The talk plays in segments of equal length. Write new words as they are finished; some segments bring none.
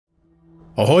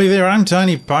Ahoy there, I'm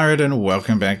TinyPirate and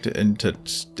welcome back to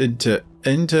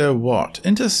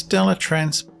Interstellar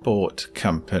Transport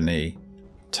Company.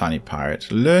 TinyPirate,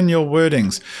 learn your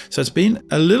wordings. So it's been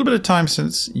a little bit of time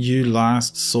since you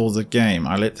last saw the game.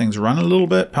 I let things run a little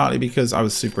bit, partly because I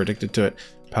was super addicted to it,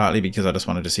 partly because I just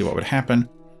wanted to see what would happen.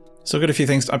 So I've got a few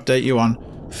things to update you on.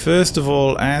 First of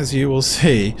all, as you will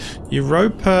see,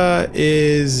 Europa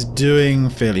is doing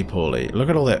fairly poorly. Look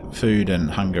at all that food and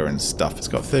hunger and stuff. It's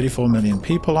got 34 million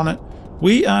people on it.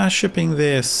 We are shipping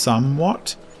there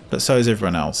somewhat, but so is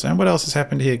everyone else. And what else has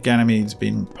happened here? Ganymede's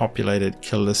been populated.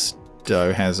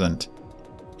 Callisto hasn't.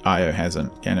 Io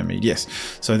hasn't. Ganymede, yes.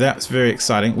 So that's very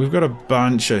exciting. We've got a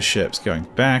bunch of ships going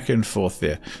back and forth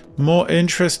there. More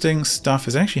interesting stuff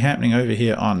is actually happening over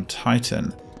here on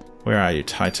Titan. Where are you,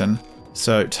 Titan?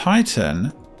 So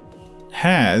Titan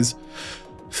has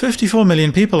 54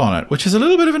 million people on it, which is a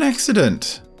little bit of an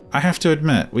accident, I have to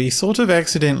admit. We sort of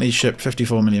accidentally shipped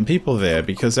 54 million people there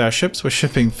because our ships were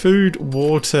shipping food,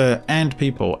 water, and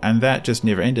people, and that just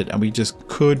never ended, and we just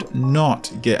could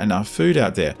not get enough food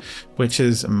out there, which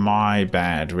is my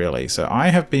bad, really. So I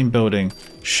have been building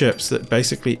ships that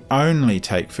basically only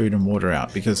take food and water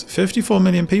out because 54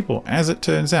 million people, as it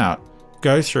turns out,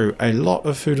 go through a lot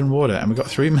of food and water, and we've got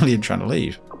 3 million trying to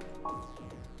leave.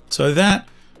 So that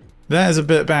is a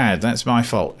bit bad. That's my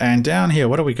fault. And down here,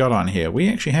 what have we got on here? We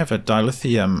actually have a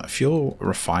dilithium fuel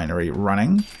refinery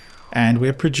running, and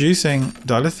we're producing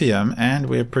dilithium, and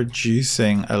we're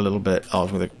producing a little bit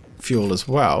of the fuel as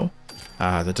well.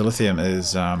 The dilithium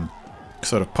is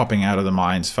sort of popping out of the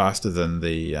mines faster than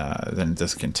than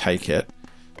this can take it.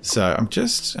 So am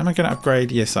I going to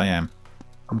upgrade? Yes, I am.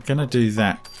 I'm going to do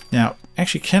that. Now,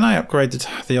 actually, can I upgrade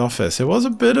the office? There was a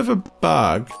bit of a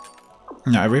bug.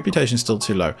 No, our reputation is still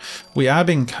too low. We are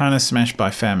being kind of smashed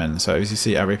by famine. So as you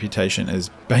see, our reputation is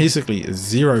basically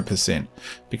 0%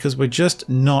 because we're just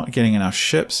not getting enough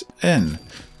ships in,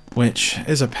 which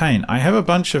is a pain. I have a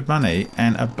bunch of money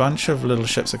and a bunch of little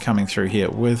ships are coming through here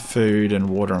with food and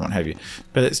water and what have you.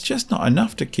 But it's just not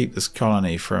enough to keep this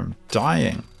colony from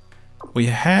dying. We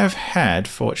have had,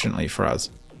 fortunately for us,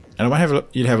 and I want to have a look,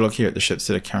 you'd have a look here at the ships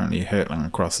that are currently hurtling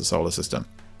across the solar system.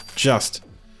 Just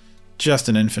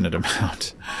an infinite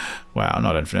amount. Wow,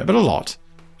 not infinite, but a lot.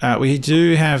 We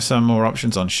do have some more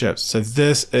options on ships. So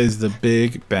this is the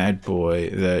big bad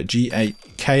boy, the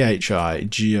KHI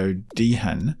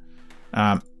Geodehan.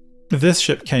 This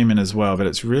ship came in as well, but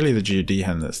it's really the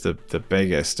Geodehan that's the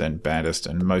biggest and baddest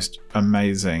and most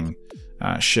amazing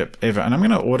ship ever. And I'm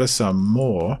going to order some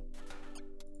more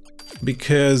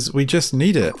because we just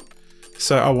need it.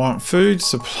 So I want food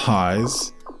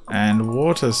supplies and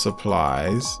water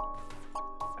supplies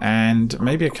and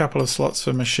maybe a couple of slots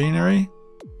for machinery.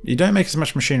 You don't make as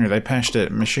much machinery, they patched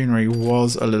it. Machinery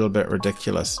was a little bit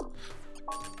ridiculous. I'm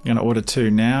going to order 2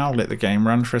 now, let the game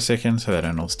run for a second so they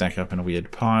don't all stack up in a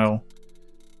weird pile.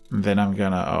 And then I'm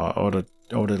going to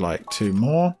order like 2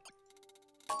 more.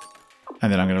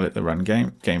 And then I'm going to let the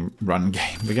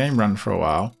game run for a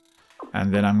while.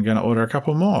 And then I'm going to order a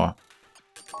couple more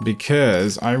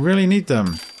because I really need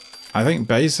them. I think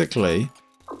basically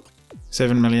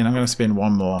 7 million. I'm going to spend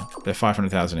 1 more. They're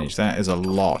 500,000 each. That is a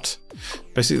lot.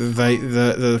 Basically,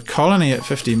 the colony at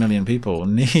 50 million people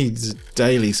needs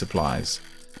daily supplies,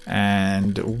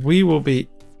 and we're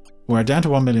down to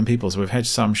 1 million people, so we've had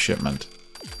some shipment.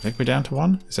 I think we're down to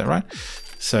 1. Is that right?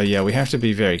 So yeah, we have to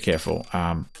be very careful.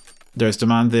 There's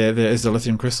demand there. There is the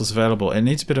lithium crystals available. It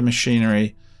needs a bit of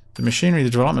machinery. The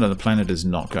development of the planet is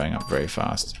not going up very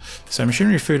fast. So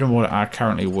machinery, food and water are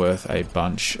currently worth a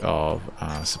bunch of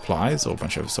supplies or a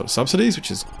bunch of sort of subsidies,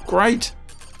 which is great.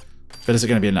 But is it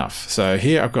going to be enough? So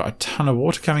here I've got a ton of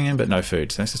water coming in, but no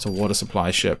food. So that's just a water supply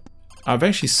ship. I've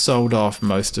actually sold off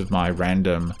most of my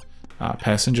random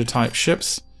passenger type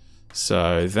ships.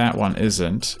 So that one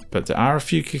isn't. But there are a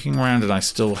few kicking around and I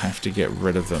still have to get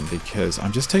rid of them because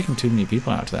I'm just taking too many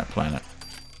people out to that planet.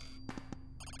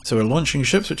 So we're launching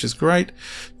ships, which is great.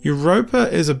 Europa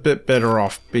is a bit better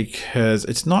off because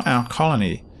it's not our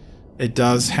colony. It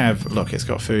does have, look, it's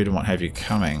got food and what have you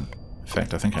coming. In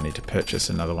fact, I think I need to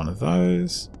purchase another one of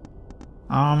those.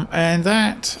 And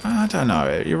that, I don't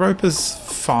know, Europa's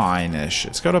fine-ish.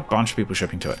 It's got a bunch of people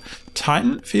shipping to it.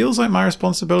 Titan feels like my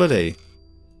responsibility.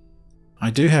 I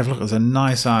do have, look, there's a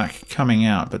nice arc coming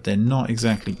out, but they're not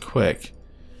exactly quick.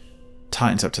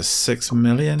 Titan's up to 6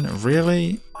 million,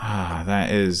 really?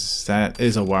 That is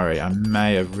a worry. I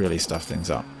may have really stuffed things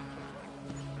up.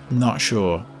 Not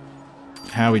sure.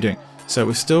 How are we doing? So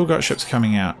we've still got ships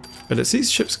coming out, but it's these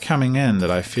ships coming in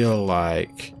that I feel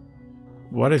like,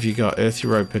 what have you got? Earth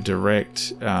Europa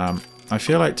direct. I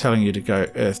feel like telling you to go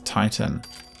Earth Titan.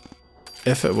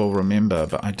 if it will remember,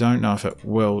 but I don't know if it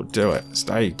will do it.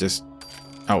 Stay, just...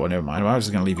 Oh, well, never mind. I was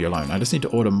just going to leave you alone. I just need to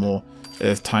order more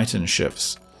Earth Titan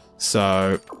ships.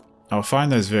 So I'll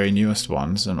find those very newest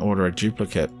ones and order a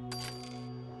duplicate.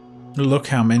 Look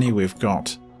how many we've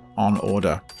got on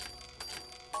order.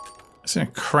 Just going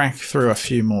to crack through a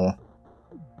few more.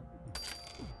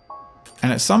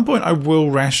 And at some point I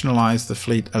will rationalize the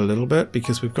fleet a little bit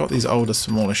because we've got these older,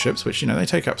 smaller ships, which, you know, they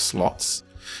take up slots.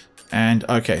 And,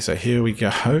 okay, so here we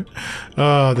go.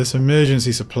 Oh, this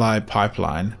emergency supply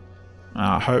pipeline.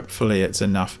 Hopefully it's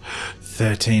enough.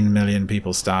 13 million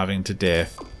people starving to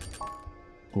death.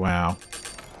 Wow.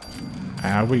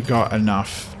 Have we got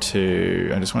enough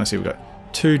to... I just want to see, we've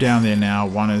got 2 down there now.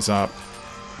 1 is up.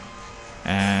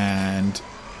 And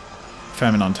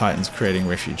famine on Titan's creating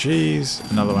refugees.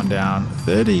 Another one down.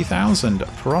 30,000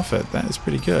 profit. That is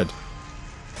pretty good.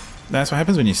 That's what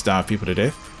happens when you starve people to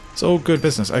death. It's all good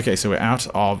business. Okay, so we're out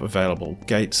of available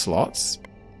gate slots.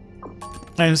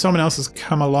 And someone else has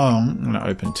come along. I'm going to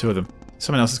open 2 of them.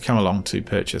 Someone else has come along to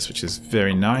purchase, which is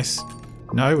very nice.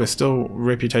 No, we're still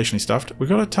reputationally stuffed. We've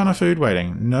got a ton of food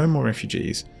waiting. No more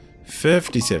refugees.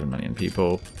 57 million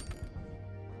people.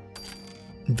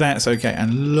 That's okay.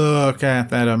 And look at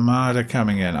that armada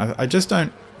coming in. I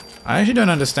actually don't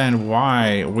understand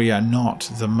why we are not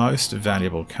the most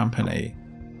valuable company.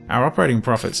 Our operating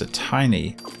profits are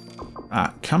tiny.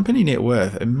 Company net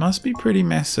worth, it must be pretty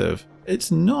massive.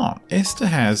 It's not. Esther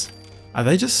has... Are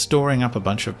they just storing up a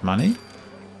bunch of money?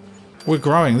 We're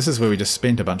growing. This is where we just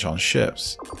spent a bunch on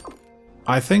ships.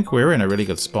 I think we're in a really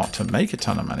good spot to make a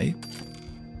ton of money.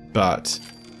 But,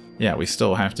 yeah, we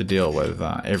still have to deal with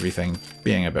everything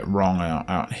being a bit wrong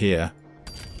out here.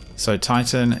 So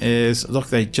Titan is... Look,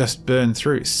 they just burned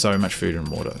through so much food and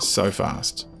water so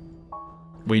fast.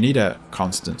 We need a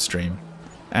constant stream.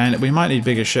 And we might need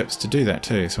bigger ships to do that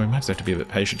too, so we might just have to be a bit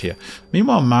patient here.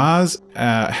 Meanwhile, Mars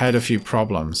had a few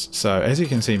problems. So as you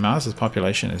can see, Mars's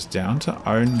population is down to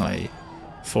only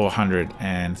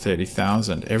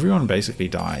 430,000. Everyone basically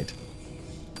died.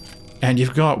 And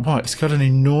you've got, what? It's got an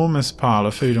enormous pile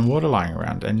of food and water lying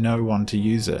around and no one to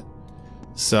use it.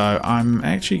 So I'm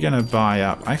actually going to buy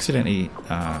up... I accidentally,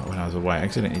 when I was away, I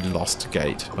accidentally lost a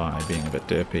gate by being a bit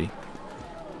derpy.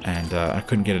 And I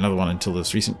couldn't get another one until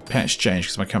this recent patch change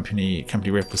because my company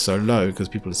rep was so low because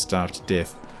people had starved to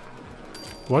death.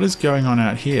 What is going on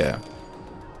out here?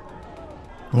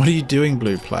 What are you doing,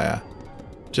 blue player?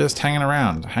 Just hanging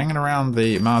around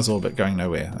the Mars orbit, going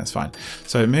nowhere. That's fine.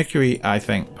 So Mercury, I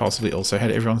think, possibly also had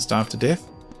everyone starved to death,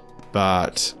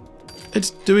 but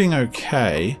it's doing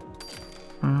okay.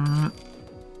 I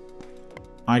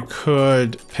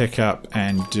could pick up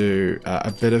and do a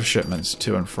bit of shipments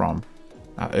to and from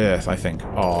Earth, I think,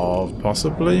 of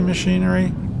possibly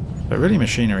machinery. But really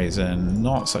machinery is in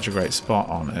not such a great spot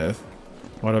on Earth.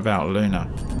 What about Luna?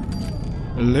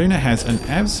 Luna has an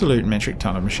absolute metric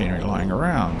ton of machinery lying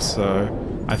around, so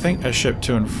I think a ship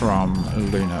to and from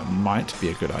Luna might be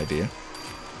a good idea.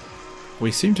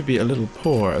 We seem to be a little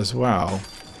poor as well,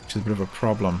 which is a bit of a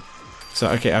problem.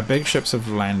 So, okay, our big ships have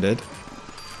landed.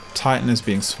 Titan is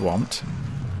being swamped.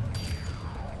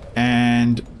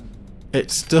 And...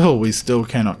 we still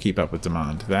cannot keep up with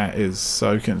demand. That is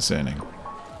so concerning.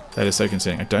 That is so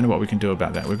concerning. I don't know what we can do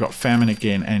about that. We've got famine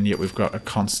again, and yet we've got a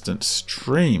constant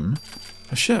stream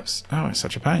of ships. Oh, it's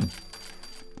such a pain.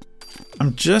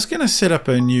 I'm just going to set up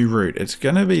a new route. It's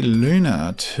going to be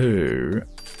Luna to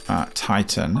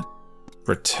Titan,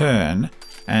 return,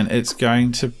 and it's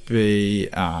going to be,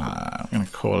 I'm going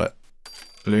to call it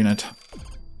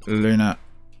Luna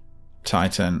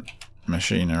Titan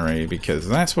machinery, because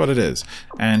that's what it is.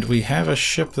 And we have a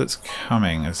ship that's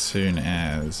coming as soon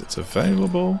as it's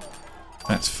available.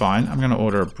 That's fine. I'm going to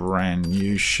order a brand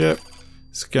new ship.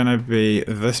 It's going to be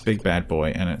this big bad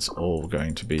boy, and it's all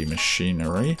going to be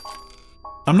machinery.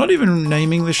 I'm not even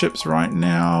naming the ships right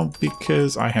now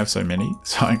because I have so many,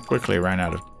 so I quickly ran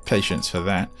out of patience for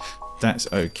that.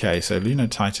 That's okay. So Luna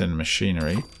Titan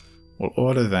machinery. We'll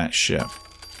order that ship.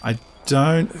 I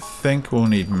don't think we'll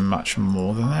need much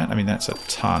more than that. I mean, that's a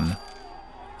ton.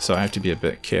 So I have to be a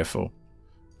bit careful.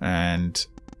 And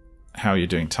how are you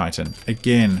doing, Titan?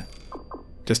 Again,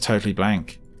 just totally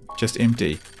blank. Just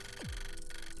empty.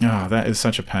 Ah, oh, that is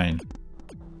such a pain.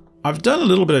 I've done a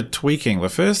little bit of tweaking. The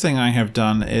first thing I have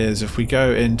done is if we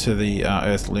go into the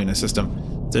Earth lunar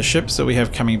system, the ships that we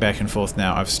have coming back and forth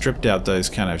now, I've stripped out those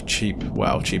kind of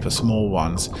cheaper small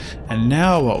ones. And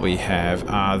now what we have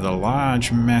are the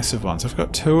large, massive ones. I've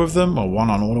got 2 of them, or 1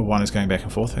 on order, 1 is going back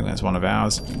and forth. I think that's one of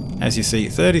ours. As you see,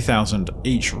 30,000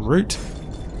 each route.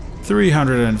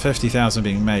 350,000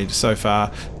 being made so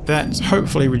far. That's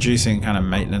hopefully reducing kind of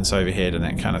maintenance overhead and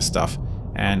that kind of stuff.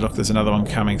 And look, there's another one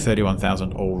coming,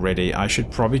 31,000 already. I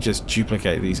should probably just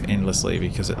duplicate these endlessly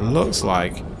because it looks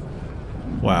like,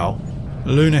 well,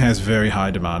 Luna has very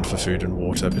high demand for food and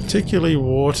water, particularly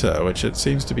water, which it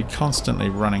seems to be constantly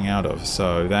running out of.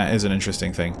 So that is an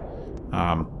interesting thing.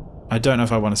 I don't know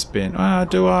if I want to spend...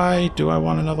 do I? Do I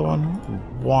want another one?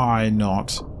 Why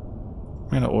not? I'm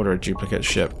going to order a duplicate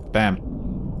ship. Bam.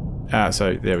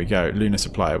 So there we go. Lunar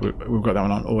Supplier. We've got that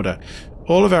one on order.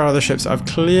 All of our other ships, I've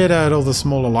cleared out all the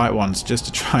smaller light ones just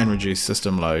to try and reduce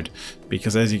system load.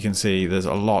 Because as you can see, there's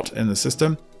a lot in the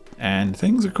system. And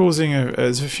things are causing...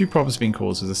 there's a few problems being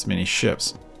caused with this many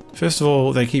ships. First of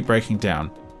all, they keep breaking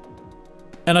down.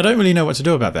 And I don't really know what to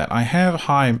do about that. I have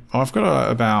high... I've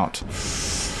got about...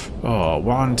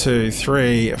 1, 2,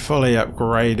 3 fully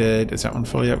upgraded. Is that one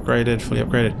fully upgraded? Fully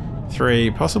upgraded.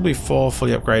 3, possibly 4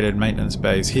 fully upgraded maintenance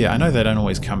bays here. I know they don't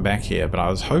always come back here, but I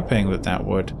was hoping that that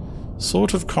would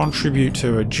sort of contribute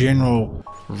to a general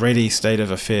ready state of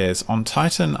affairs. On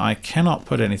Titan, I cannot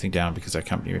put anything down because our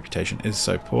company reputation is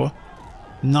so poor.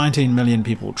 19 million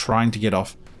people trying to get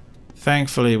off.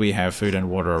 Thankfully, we have food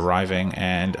and water arriving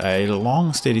and a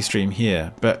long steady stream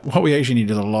here. But what we actually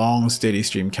need is a long steady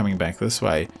stream coming back this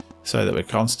way so that we're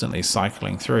constantly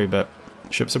cycling through. But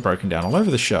ships are broken down all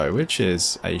over the show, which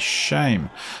is a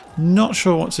shame. Not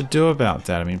sure what to do about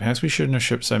that. I mean, perhaps we shouldn't have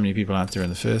shipped so many people out there in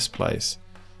the first place.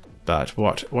 But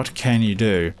what can you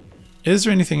do? Is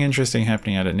there anything interesting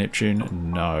happening out at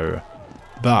Neptune? No.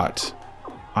 But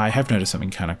I have noticed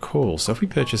something kind of cool. So if we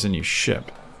purchase a new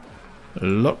ship,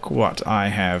 look what I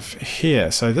have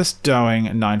here. So this Doing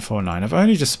 949, I've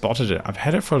only just spotted it. I've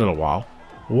had it for a little while.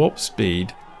 Warp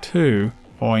speed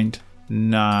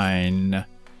 2.9.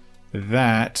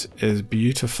 That is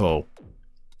beautiful.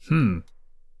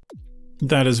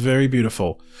 That is very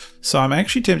beautiful. So I'm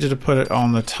actually tempted to put it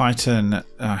on the Titan.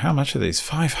 How much are these?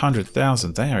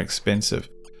 500,000. They are expensive.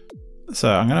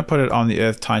 So I'm going to put it on the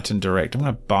Earth Titan Direct. I'm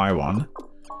going to buy one.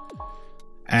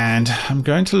 And I'm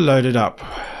going to load it up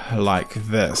like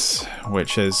this,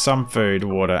 which is some food,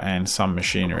 water, and some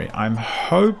machinery. I'm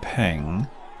hoping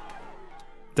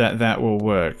that that will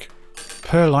work.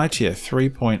 Per light year,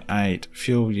 3.8,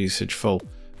 fuel usage full.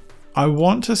 I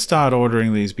want to start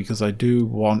ordering these because I do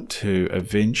want to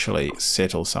eventually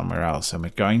settle somewhere else. And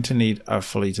we're going to need a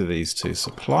fleet of these to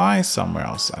supply somewhere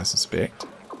else, I suspect.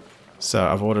 So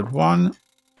I've ordered 1.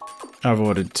 I've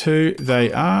ordered 2.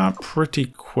 They are pretty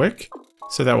quick.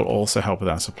 So that will also help with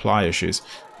our supply issues.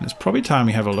 And it's probably time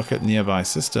we have a look at nearby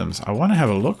systems. I want to have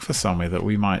a look for somewhere that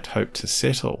we might hope to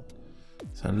settle.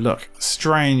 So look,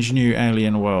 strange new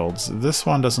alien worlds. This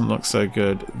one doesn't look so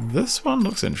good. This one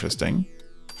looks interesting.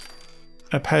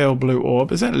 A pale blue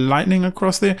orb. Is that lightning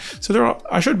across there? So there are,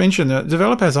 I should mention, the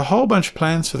developer has a whole bunch of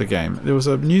plans for the game. There was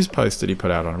a news post that he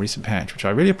put out on a recent patch, which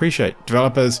I really appreciate.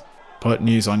 Developers, put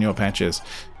news on your patches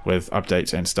with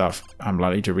updates and stuff. I'm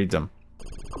likely to read them.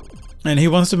 And he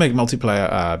wants to make multiplayer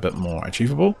a bit more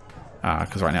achievable.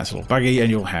 Because right now it's a little buggy, and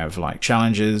you'll have like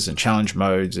challenges and challenge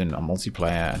modes and a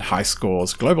multiplayer and high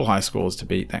scores, global high scores to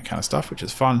beat, that kind of stuff, which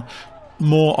is fun.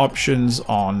 More options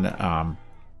on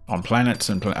planets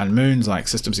and moons, like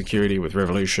system security with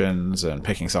revolutions and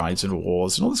picking sides in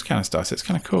wars and all this kind of stuff. So it's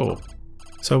kind of cool.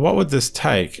 So what would this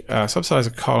take? Subsidize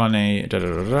a colony.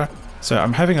 So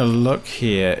I'm having a look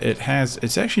here.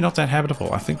 It's actually not that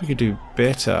habitable. I think we could do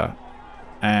better,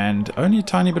 and only a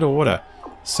tiny bit of water.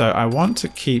 So I want to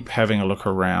keep having a look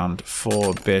around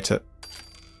for better.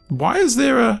 Why is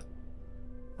there a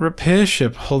repair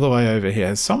ship all the way over here?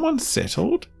 Has someone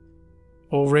settled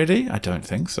already? I don't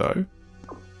think so.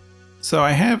 So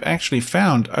I have actually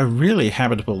found a really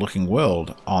habitable looking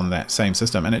world on that same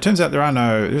system. And it turns out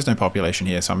there's no population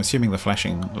here. So I'm assuming the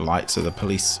flashing lights of the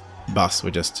police bus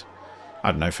were just, I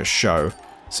don't know, for show.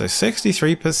 So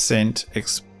 63%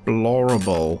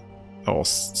 explorable, or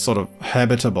sort of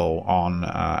habitable on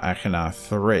Akana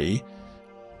 3.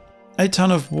 A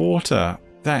ton of water.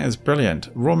 That is brilliant.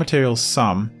 Raw materials,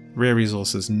 some. Rare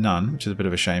resources, none, which is a bit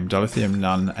of a shame. Dilithium,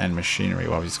 none. And machinery.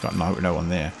 Well, we've just got no one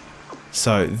there.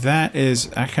 So that is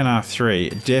Akana 3.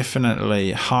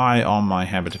 Definitely high on my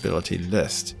habitability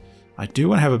list. I do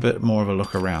want to have a bit more of a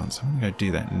look around, so I'm going to go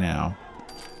do that now.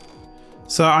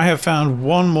 So I have found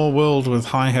one more world with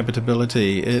high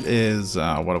habitability. It is,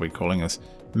 what are we calling this?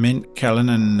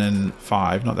 Minkalinen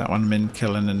 5, not that one,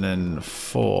 Minkalinen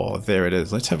 4. There it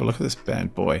is. Let's have a look at this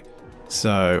bad boy.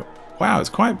 So, wow, it's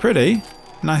quite pretty.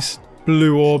 Nice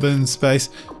blue orb in space.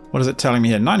 What is it telling me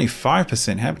here?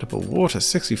 95% habitable water,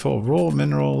 64 raw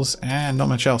minerals, and not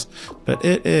much else. But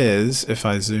it is, if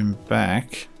I zoom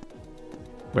back,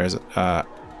 where is it?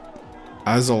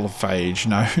 Azulphage.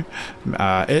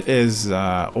 No, it is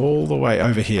all the way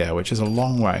over here, which is a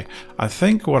long way. I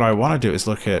think what I want to do is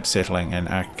look at settling in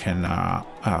Akin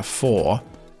 4,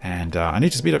 and I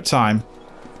need to speed up time,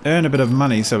 earn a bit of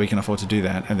money so we can afford to do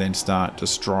that, and then start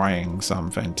destroying some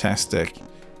fantastic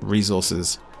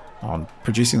resources on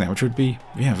producing that, which would be,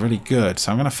 yeah, really good.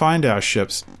 So I'm going to find our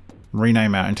ships,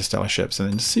 rename our interstellar ships,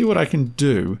 and then see what I can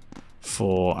do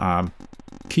for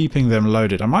keeping them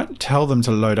loaded. I might tell them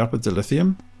to load up with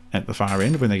dilithium at the far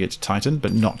end when they get to Titan,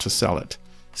 but not to sell it.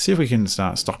 See if we can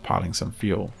start stockpiling some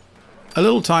fuel. A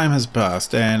little time has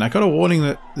passed, and I got a warning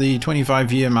that the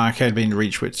 25-year mark had been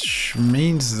reached, which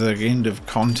means the end of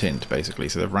content, basically.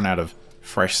 So they've run out of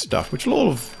fresh stuff, which will all,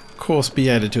 of course, be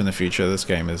added to in the future. This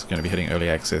game is going to be hitting early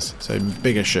access, so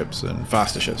bigger ships and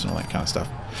faster ships and all that kind of stuff.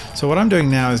 So what I'm doing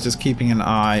now is just keeping an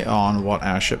eye on what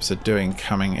our ships are doing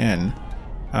coming in.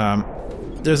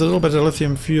 There's a little bit of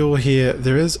lithium fuel here.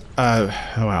 There is a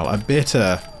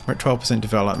better. We're at 12%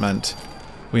 development.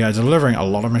 We are delivering a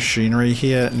lot of machinery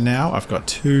here now. I've got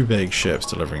 2 big ships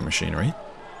delivering machinery,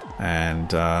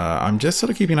 and I'm just sort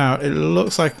of keeping an eye out. It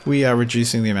looks like we are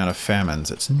reducing the amount of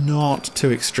famines. It's not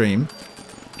too extreme,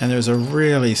 and there's a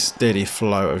really steady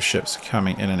flow of ships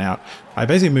coming in and out. I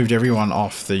basically moved everyone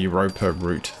off the Europa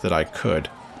route that I could.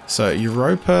 So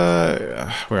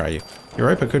Europa, where are you?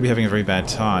 Europa could be having a very bad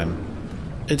time.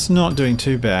 It's not doing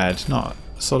too bad. Not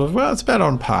sort of, well, it's about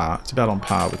on par. It's about on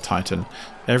par with Titan.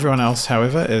 Everyone else,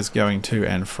 however, is going to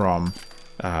and from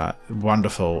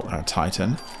wonderful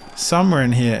Titan. Somewhere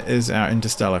in here is our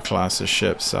interstellar class of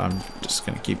ships, so I'm just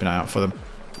going to keep an eye out for them.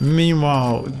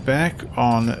 Meanwhile, back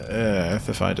on Earth,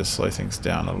 if I just slow things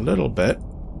down a little bit,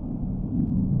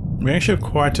 we actually have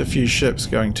quite a few ships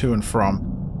going to and from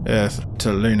Earth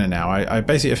to Luna now. I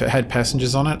basically, if it had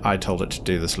passengers on it, I told it to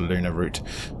do this Luna route,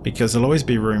 because there'll always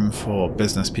be room for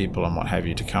business people and what have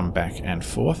you to come back and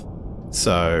forth.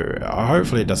 So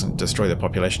hopefully it doesn't destroy the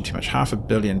population too much. 500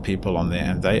 million people on there,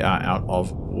 and they are out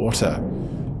of water,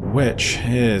 which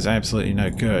is absolutely no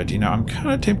good. You know, I'm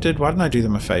kind of tempted. Why don't I do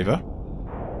them a favor?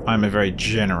 I'm a very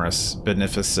generous,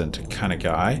 beneficent kind of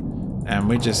guy, and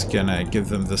we're just gonna give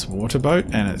them this water boat,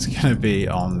 and it's gonna be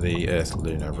on the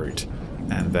Earth-Luna route.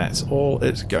 And that's all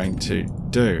it's going to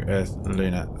do.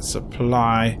 Earth-Luna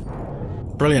supply.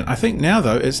 Brilliant. I think now,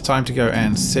 though, it's time to go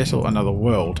and settle another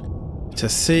world to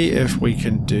see if we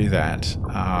can do that.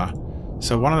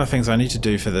 So one of the things I need to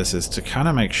do for this is to kind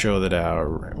of make sure that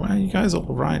our... Well, you guys all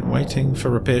right? Waiting for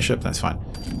repair ship? That's fine.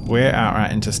 Where are our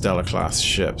interstellar class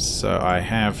ships? So I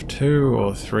have 2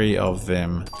 or 3 of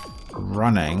them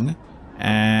running.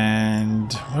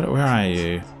 And... where are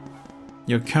you?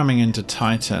 You're coming into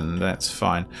Titan, that's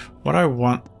fine. What I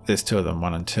want, there's 2 of them,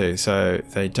 1 and 2, so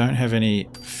they don't have any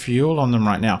fuel on them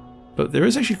right now. But there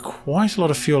is actually quite a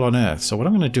lot of fuel on Earth, so what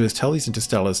I'm going to do is tell these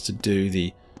interstellars to do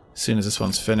the... As soon as this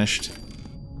one's finished,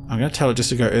 I'm going to tell it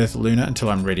just to go Earth-Luna until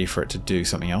I'm ready for it to do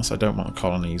something else. I don't want the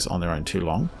colonies on their own too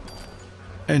long.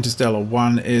 Interstellar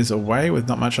 1 is away with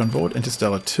not much on board.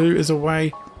 Interstellar 2 is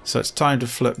away, so it's time to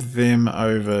flip them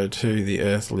over to the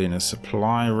Earth-Luna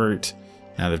supply route.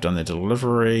 Now they've done their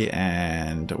delivery,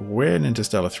 and when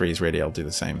Interstellar 3 is ready, I'll do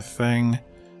the same thing.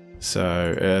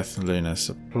 So Earth-Luna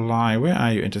supply, where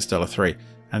are you, Interstellar 3?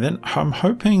 And then I'm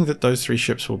hoping that those 3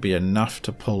 ships will be enough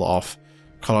to pull off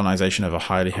colonization of a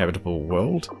highly habitable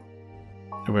world.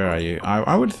 Where are you?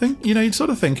 I would think, you know, you'd sort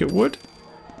of think it would.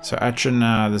 So Atron,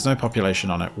 there's no population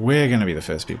on it. We're going to be the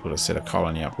first people to set a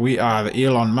colony up. We are the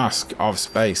Elon Musk of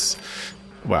space.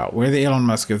 Well, we're the Elon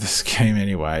Musk of this game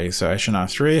anyway. So Ashenar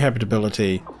 3,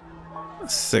 habitability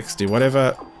 60,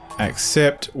 whatever.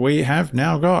 Except we have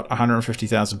now got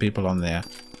 150,000 people on there.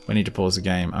 We need to pause the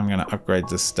game. I'm going to upgrade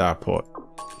this starport.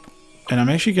 And I'm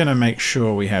actually going to make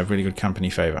sure we have really good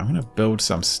company favor. I'm going to build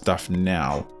some stuff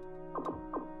now.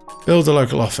 Build a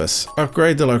local office.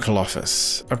 Upgrade the local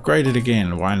office. Upgrade it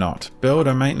again. Why not? Build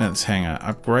a maintenance hangar.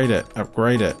 Upgrade it.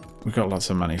 Upgrade it. We've got lots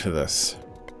of money for this.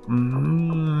 Rare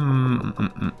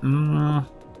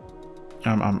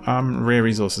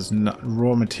resources,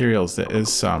 raw materials, there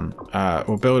is some.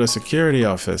 We'll build a security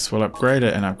office. We'll upgrade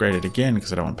it and upgrade it again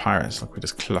because I don't want pirates. Look, we're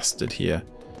just clustered here.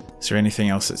 Is there anything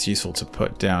else that's useful to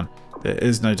put down? There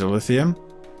is no dilithium.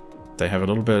 They have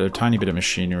a tiny bit of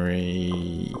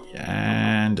machinery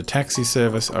and a taxi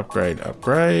service. Upgrade,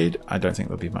 upgrade. I don't think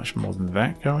there'll be much more than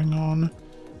that going on.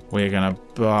 We're going to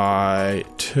buy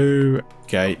 2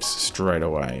 gates straight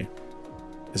away.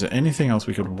 Is there anything else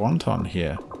we could want on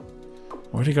here?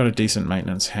 Already got a decent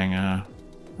maintenance hangar.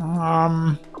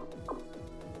 I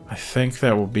think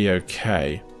that will be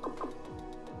okay.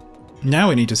 Now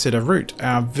we need to set a route.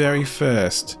 Our very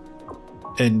first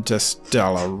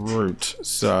interstellar route.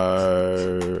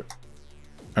 So,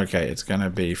 okay, it's going to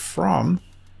be from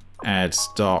add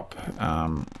stop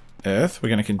Earth. We're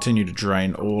going to continue to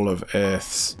drain all of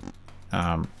Earth's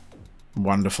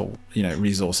wonderful,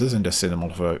 resources and just send them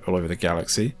all over the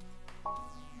galaxy.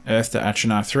 Earth to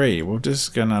Achenar 3. We're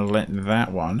just going to let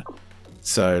that one.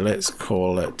 So let's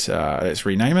call it, let's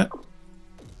rename it.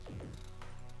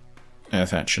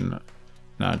 Earth Achenar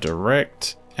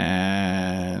Direct.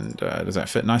 And does that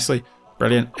fit nicely?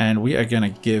 Brilliant. And we are going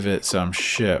to give it some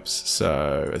ships.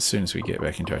 So as soon as we get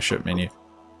back into our ship menu,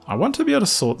 I want to be able to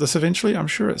sort this eventually. I'm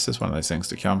sure it's just one of those things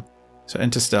to come. So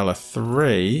Interstellar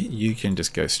 3, you can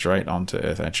just go straight onto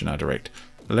Earth Achenar Direct.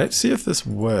 Let's see if this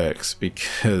works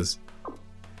because...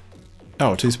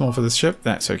 Oh, too small for this ship?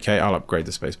 That's okay. I'll upgrade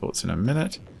the spaceports in a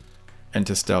minute.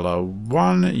 Interstellar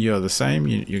 1, you're the same.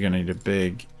 You're going to need a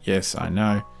big... Yes, I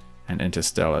know. And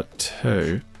Interstellar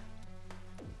 2.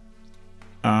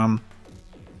 I'm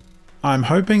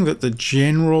hoping that the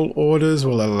general orders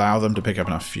will allow them to pick up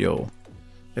enough fuel.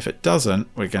 If it doesn't,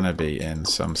 we're going to be in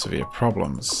some severe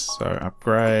problems. So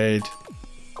upgrade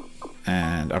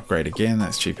and upgrade again.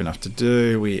 That's cheap enough to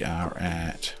do. We are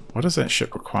at... What does that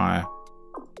ship require?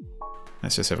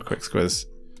 Let's just have a quick squiz.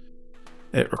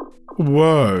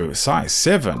 Whoa, size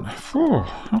 7. Whew,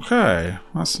 okay,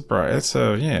 that's bright. It's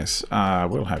a yes.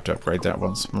 We'll have to upgrade that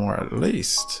once more at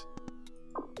least.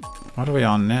 What are we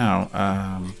on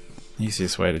now?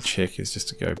 Easiest way to check is just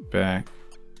to go back.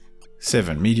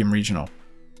 7, medium regional.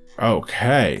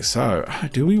 Okay, so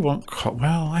do we want...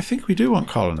 Well, I think we do want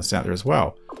colonists out there as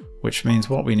well. Which means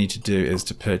what we need to do is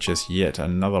to purchase yet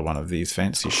another one of these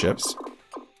fancy ships.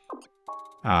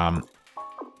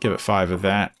 Give it 5 of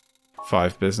that.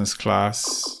 5 business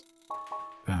class.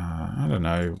 I don't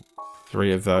know.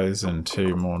 3 of those and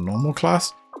 2 more normal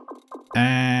class.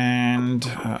 And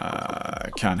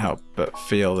can't help but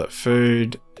feel that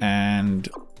food and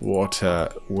water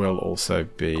will also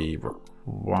be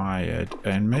required.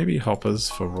 And maybe hoppers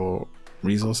for raw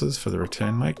resources for the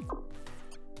return leg.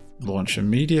 Launch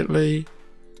immediately.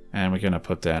 And we're going to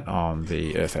put that on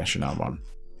the Earth Achenar one.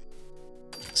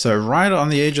 So right on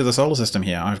the edge of the solar system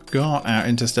here, I've got our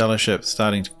interstellar ships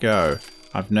starting to go.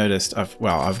 I've noticed,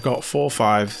 I've got 4,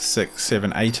 5, 6,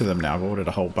 7, 8 of them now. I've ordered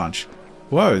a whole bunch.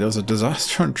 Whoa, there was a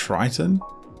disaster on Triton.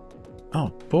 Oh,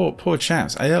 poor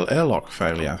chaps. Airlock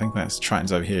failure. I think that's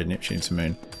Triton's over here, Neptune's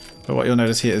moon. But what you'll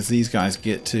notice here is these guys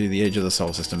get to the edge of the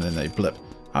solar system and then they blip.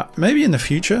 Maybe in the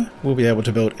future, we'll be able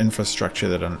to build infrastructure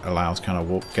that allows kind of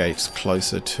warp gates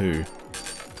closer to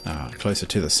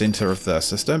the center of the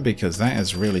system, because that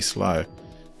is really slow.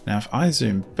 Now if I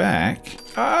zoom back,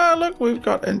 look, we've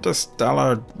got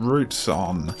interstellar routes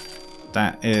on.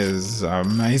 That is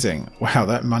amazing. Wow,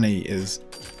 that money is...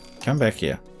 Come back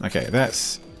here. Okay,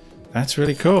 that's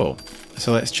really cool.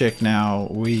 So let's check now.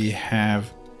 We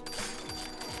have...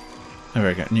 There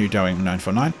we go, new Doing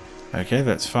 949. Okay,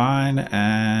 that's fine.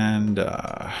 And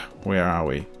where are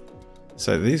we?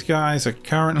 So these guys are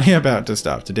currently about to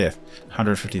starve to death.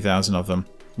 150,000 of them.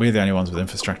 We're the only ones with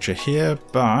infrastructure here,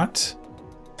 but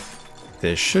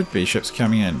there should be ships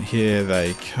coming in. Here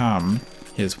they come.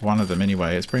 Here's one of them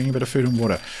anyway. It's bringing a bit of food and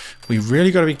water. We've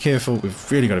really got to be careful.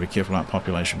 We've really got to be careful about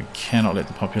population. We cannot let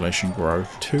the population grow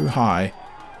too high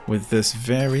with this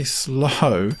very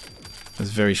slow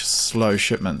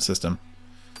shipment system.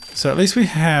 So at least we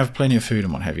have plenty of food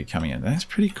and what have you coming in. That's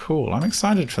pretty cool. I'm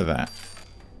excited for that.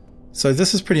 So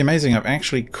this is pretty amazing. I've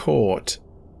actually caught,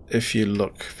 if you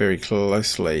look very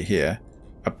closely here,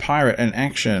 a pirate in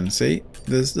action. See?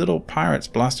 There's little pirates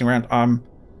blasting around.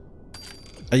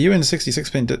 Are you in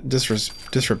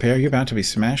 66% disrepair? Are you about to be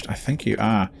smashed? I think you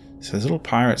are. So there's little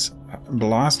pirates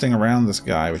blasting around this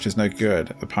guy, which is no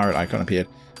good. The pirate icon appeared.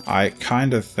 I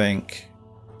kind of think...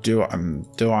 Do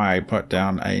I put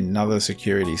down another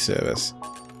security service?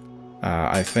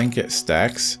 I think it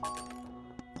stacks.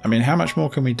 I mean, how much more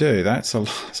can we do? That's a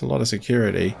lot of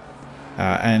security.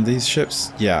 And these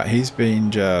ships, yeah, he's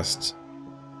been just...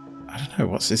 I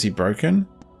don't know, is he broken?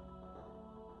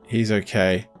 He's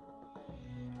okay.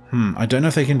 I don't know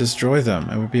if they can destroy them.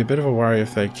 It would be a bit of a worry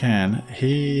if they can.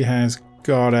 He has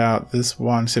got out this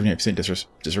one, 78%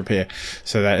 disrepair.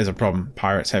 So that is a problem.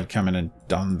 Pirates have come in and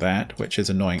done that, which is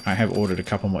annoying. I have ordered a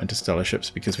couple more interstellar ships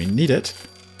because we need it.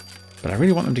 But I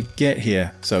really want them to get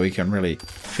here so we can really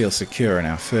feel secure in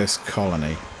our first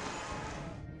colony.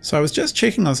 So I was just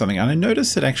checking on something and I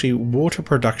noticed that actually water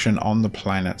production on the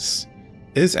planets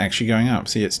is actually going up.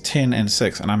 See, it's 10 and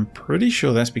 6, and I'm pretty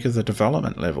sure that's because of the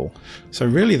development level. So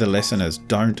really the lesson is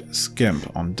don't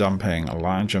skimp on dumping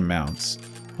large amounts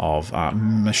of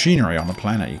machinery on the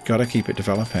planet. You've got to keep it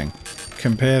developing.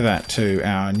 Compare that to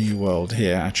our new world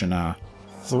here, Achenar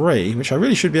 3, which I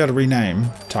really should be able to rename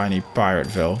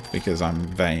TinyPirateville because I'm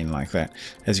vain like that.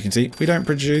 As you can see, we don't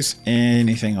produce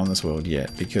anything on this world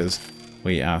yet because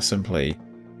we are simply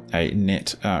a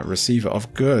net receiver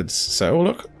of goods. So, oh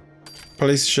look,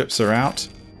 police ships are out.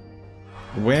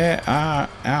 Where are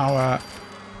our...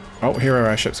 Oh, here are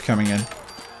our ships coming in.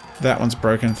 That one's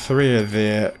broken. 3 are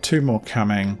there. 2 more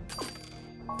coming.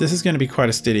 This is going to be quite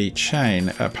a steady chain.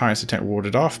 Pirates attack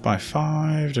warded off by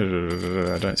 5.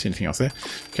 I don't see anything else there.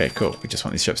 Okay, cool. We just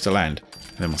want these ships to land.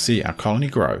 And then we'll see our colony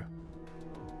grow.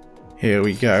 Here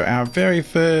we go. Our very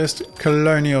first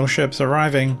colonial ships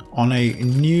arriving on a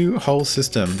new whole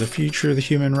system. The future of the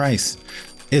human race.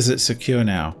 Is it secure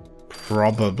now?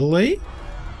 Probably.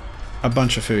 A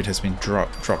bunch of food has been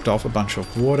dropped off. A bunch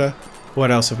of water. What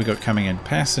else have we got coming in?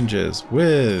 Passengers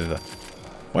with...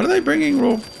 What are they bringing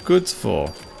raw goods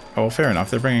for? Oh, fair enough.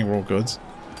 They're bringing raw goods.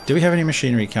 Do we have any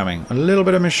machinery coming? A little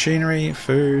bit of machinery,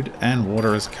 food, and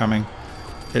water is coming.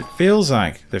 It feels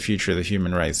like the future of the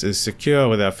human race is secure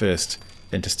with our first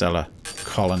interstellar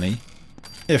colony.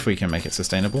 If we can make it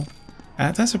sustainable.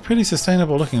 That's a pretty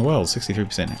sustainable looking world.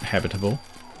 63% habitable.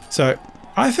 So,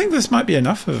 I think this might be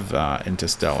enough of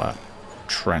Interstellar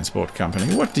Transport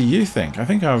Company. What do you think? I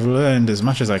think I've learned as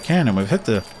much as I can, and we've hit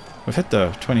the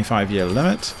 25-year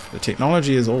limit. The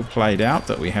technology is all played out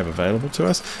that we have available to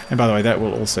us. And by the way, that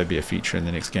will also be a feature in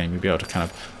the next game. You'll be able to kind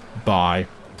of buy...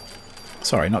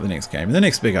 Sorry, not the next game. In the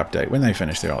next big update, when they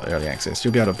finish their early access,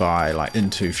 you'll be able to buy like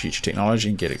into future technology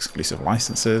and get exclusive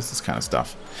licenses, this kind of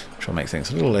stuff, which will make things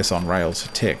a little less on rails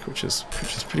for tech, which is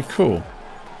pretty cool.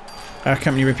 Our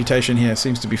company reputation here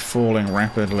seems to be falling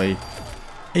rapidly.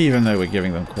 Even though we're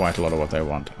giving them quite a lot of what they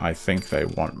want. I think they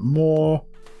want more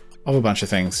of a bunch of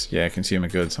things. Yeah, consumer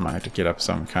goods. I might have to get up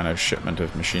some kind of shipment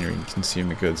of machinery and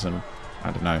consumer goods and,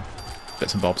 I don't know,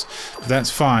 bits and bobs. But that's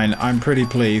fine. I'm pretty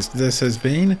pleased. This has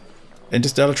been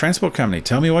Interstellar Transport Company.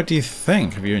 Tell me, what do you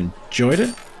think? Have you enjoyed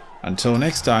it? Until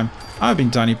next time, I've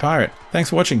been TinyPirate. Thanks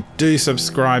for watching. Do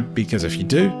subscribe, because if you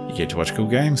do, you get to watch cool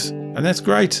games. And that's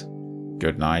great.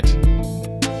 Good night.